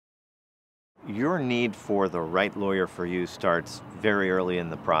Your need for the right lawyer for you starts very early in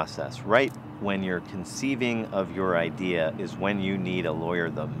the process. Right when you're conceiving of your idea is when you need a lawyer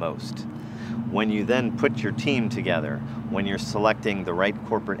the most. When you then put your team together, when you're selecting the right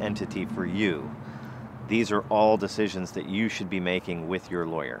corporate entity for you, these are all decisions that you should be making with your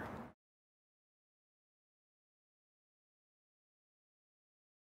lawyer.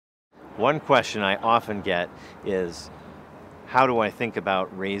 One question I often get is, how do I think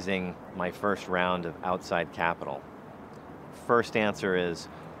about raising my first round of outside capital? First answer is,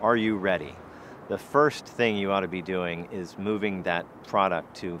 are you ready? The first thing you ought to be doing is moving that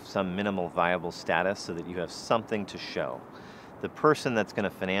product to some minimal viable status so that you have something to show. The person that's going to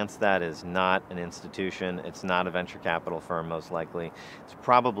finance that is not an institution. It's not a venture capital firm, most likely. It's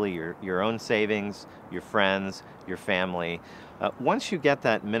probably your own savings, your friends, your family. Once you get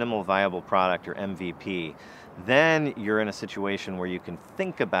that minimal viable product, or MVP, then you're in a situation where you can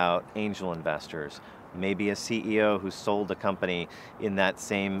think about angel investors, maybe a CEO who sold a company in that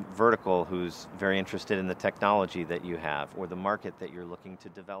same vertical who's very interested in the technology that you have or the market that you're looking to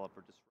develop or disrupt.